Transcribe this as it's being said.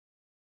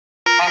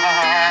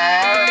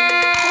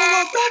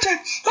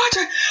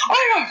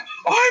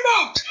I'm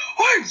out.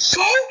 I'm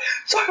so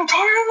sick and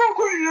tired of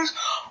regretting this.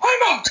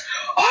 I'm out.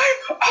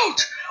 I'm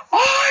out.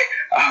 I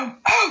am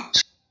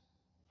out.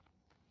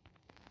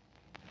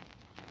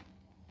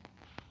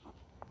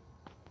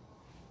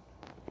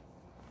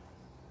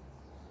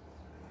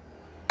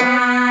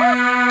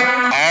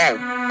 Oh,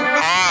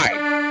 hi.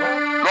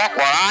 Look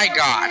what I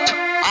got.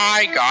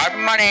 I got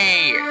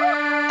money.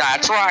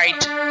 That's right.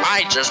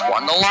 I just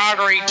won the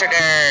lottery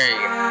today.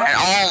 And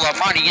all the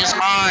money is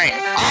mine.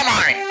 All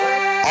mine.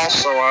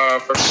 Also,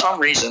 for some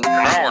reason,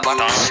 now it's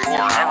time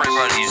for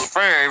everybody's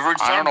favorite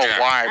subject. I don't know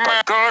why,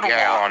 but good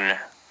yeah. one.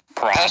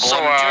 Problem also,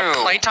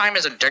 two. Playtime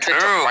is addicted to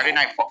Friday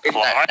Night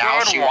Football. That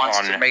now she wants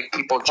to make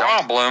people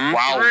jump Problem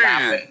while three.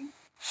 laughing.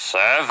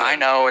 7. I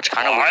know, it's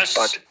kind of weird,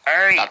 but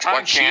 8. that's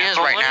what she is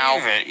right now.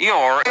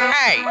 You're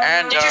Hey,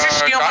 and did you just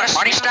steal my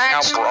money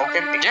stacks? Now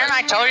broken. Didn't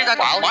I tell you that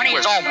the money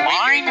is all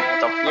mine?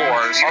 The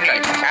floors.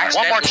 Okay,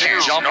 one more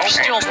chance.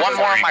 Steal one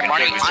more of my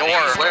money.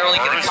 You're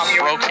literally gonna come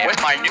broken with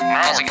my new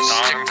housing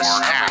stick to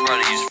snap.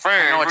 everybody's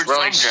favorite I know it's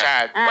really subject.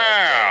 sad.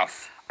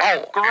 Math.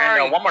 Oh,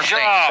 Great and one more thing.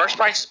 job. First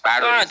price is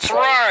battery. That's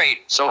right.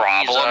 So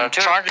Problem he's,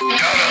 two. charging.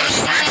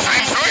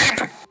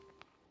 Sleep.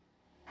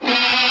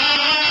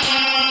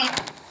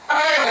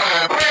 I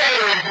want to play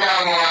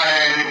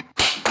with someone.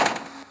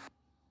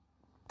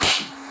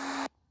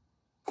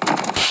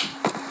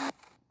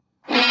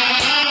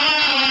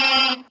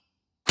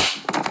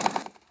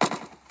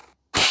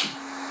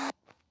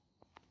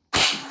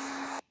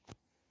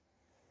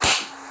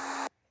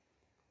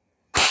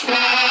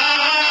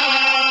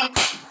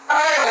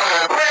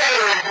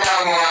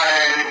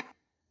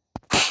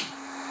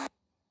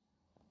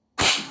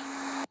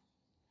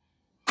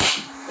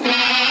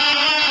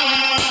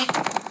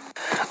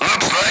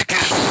 Looks like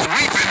it's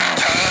sweeping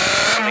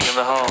time. In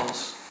the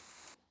halls.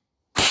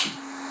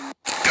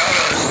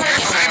 Gotta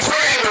sweep.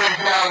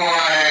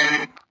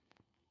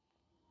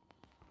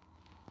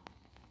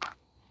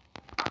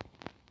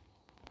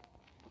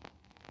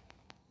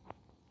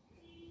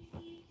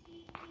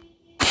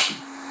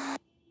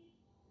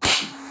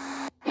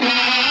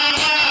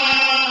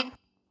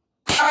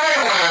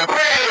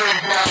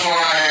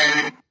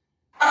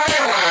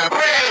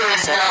 With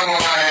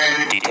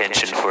someone.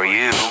 Detention for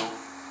you.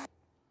 Looks like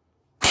it's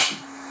sweeping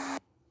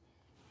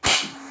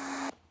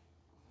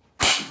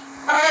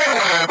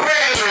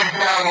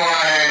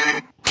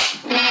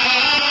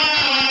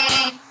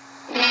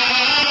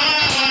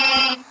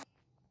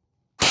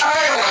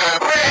Let's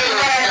play.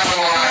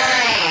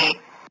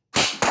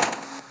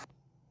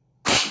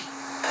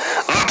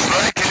 Looks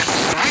like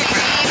it's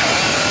sweeping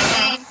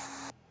time.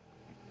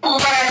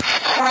 Looks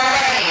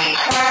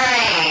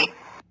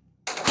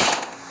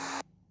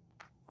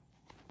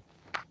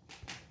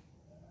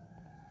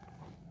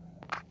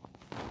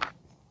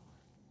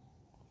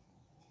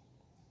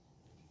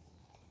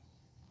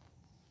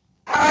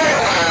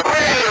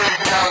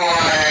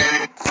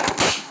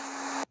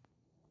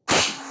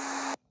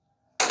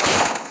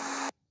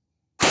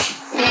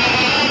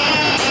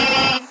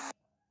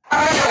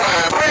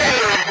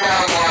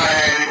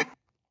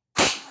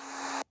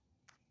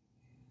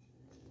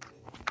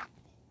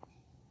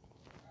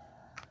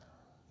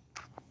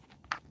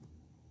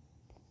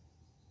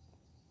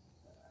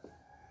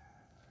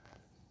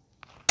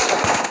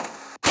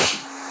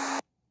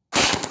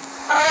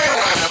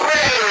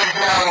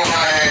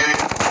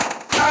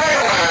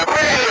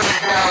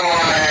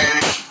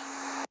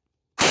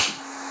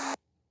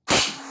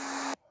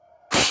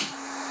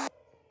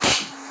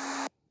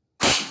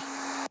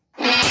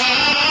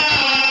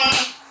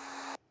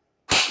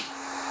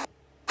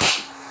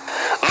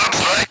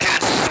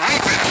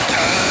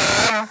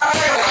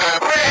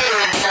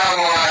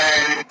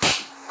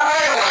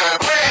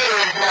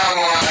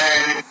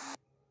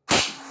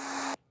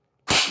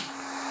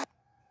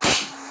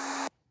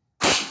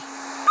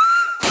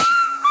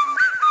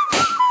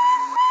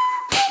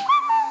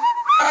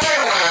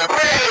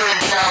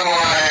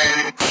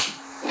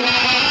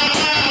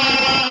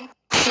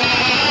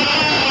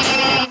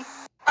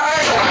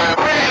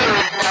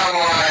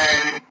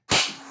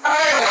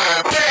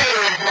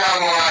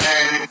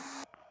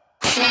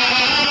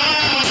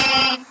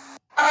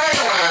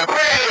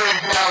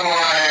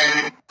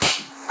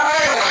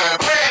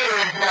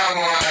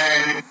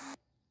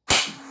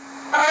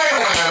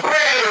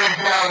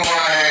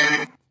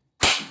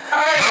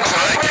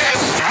like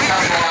it's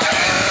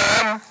sweeping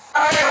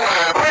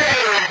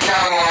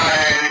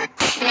time.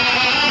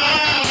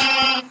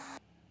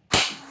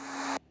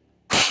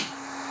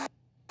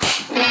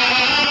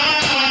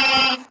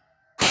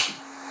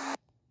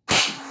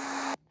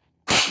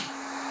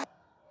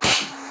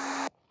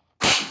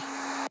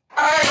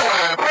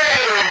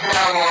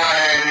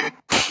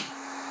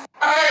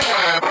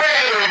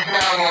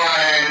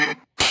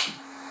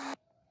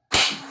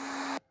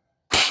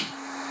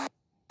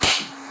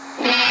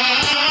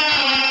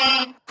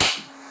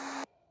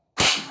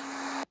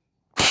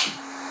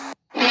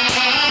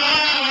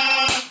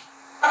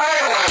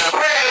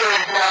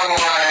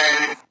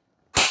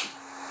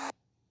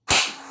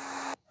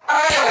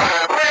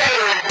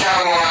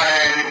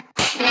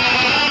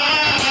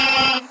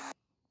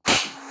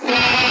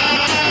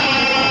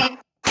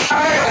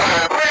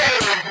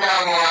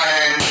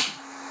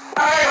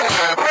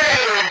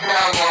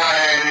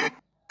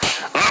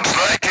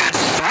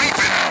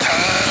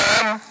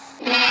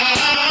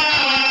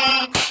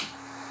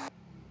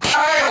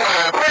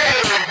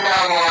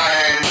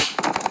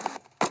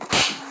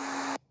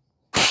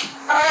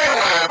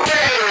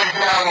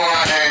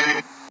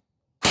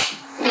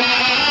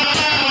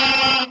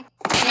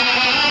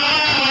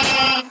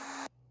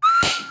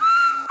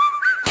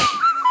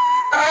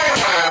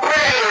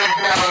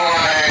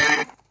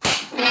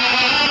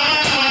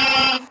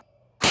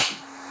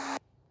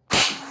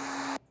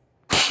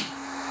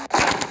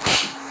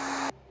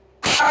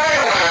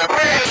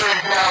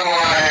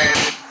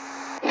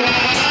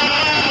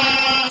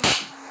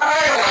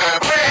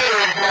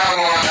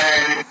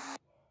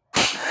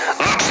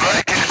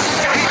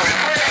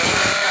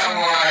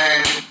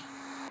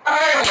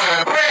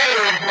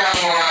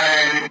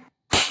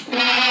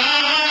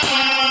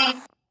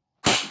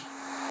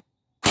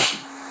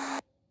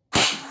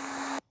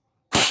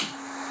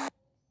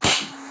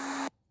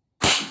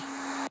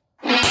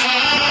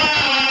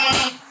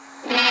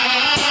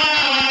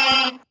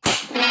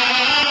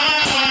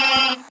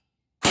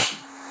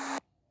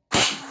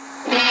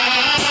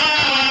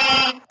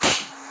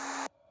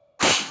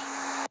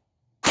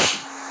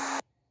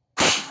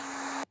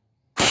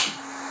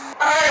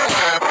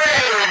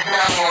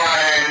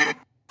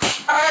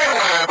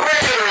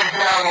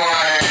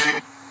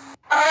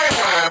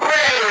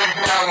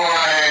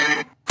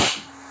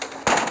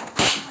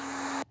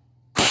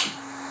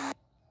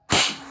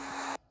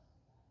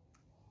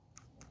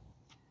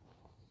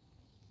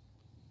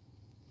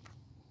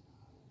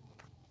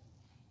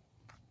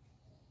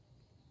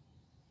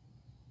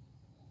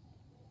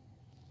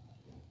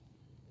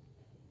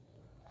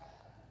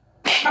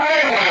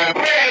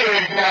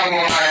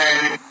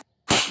 someone.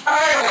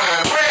 I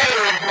wanna play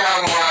with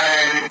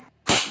someone.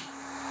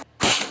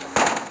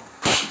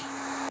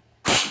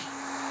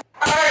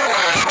 I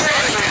wanna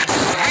play with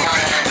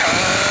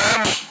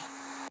someone.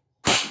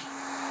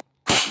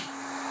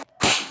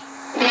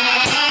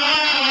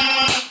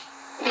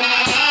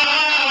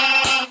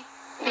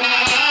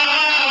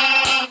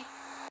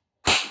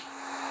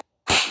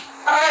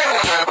 I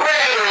wanna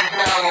play with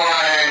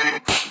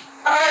someone.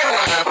 I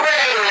wanna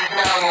play with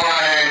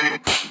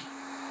someone.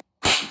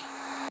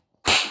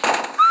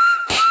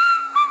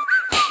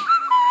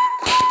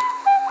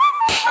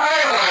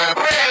 I wanna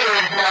play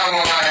with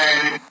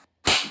someone.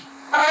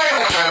 I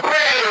wanna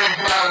play with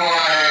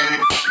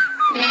someone.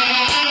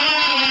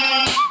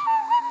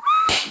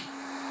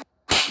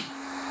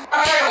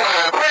 I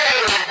wanna play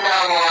with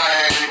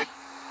someone.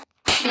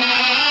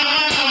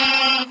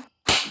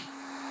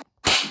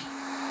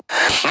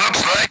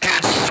 Looks like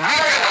it's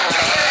sweeping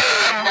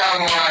time.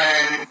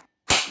 Someone.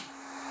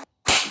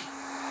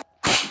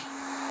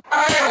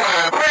 I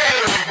wanna play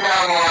with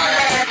someone.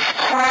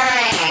 Let's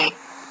play.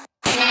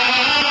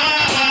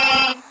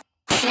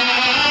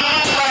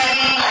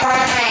 Let's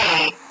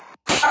play.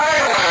 I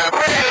wanna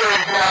play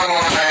with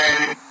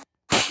someone.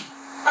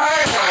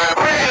 I wanna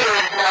play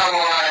with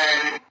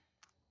someone.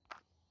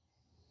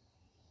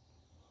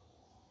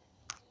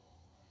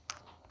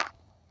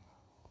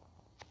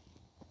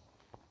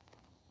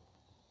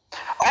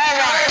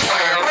 Alright,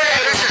 player,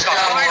 this is the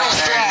final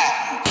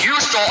straw. You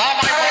stole all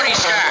my money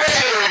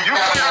stacks. You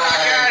better not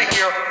get out of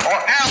here, or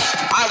else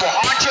I will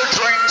haunt your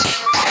dreams.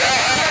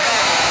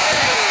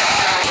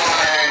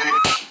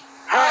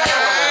 I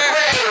wanna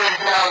play with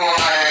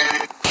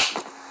someone.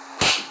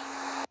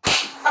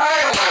 I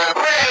wanna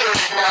play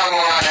with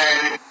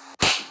someone.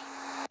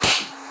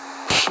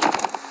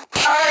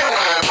 I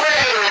wanna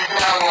play with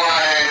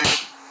someone.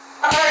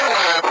 I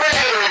wanna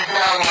play with Looks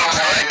someone.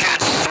 like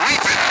it's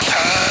sweeping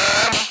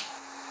time.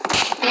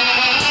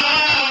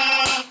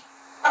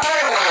 I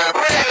wanna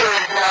play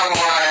with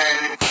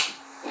someone.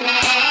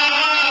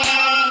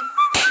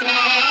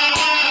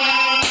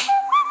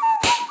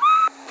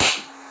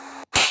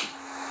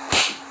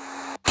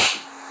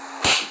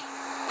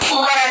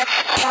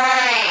 Let's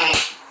play.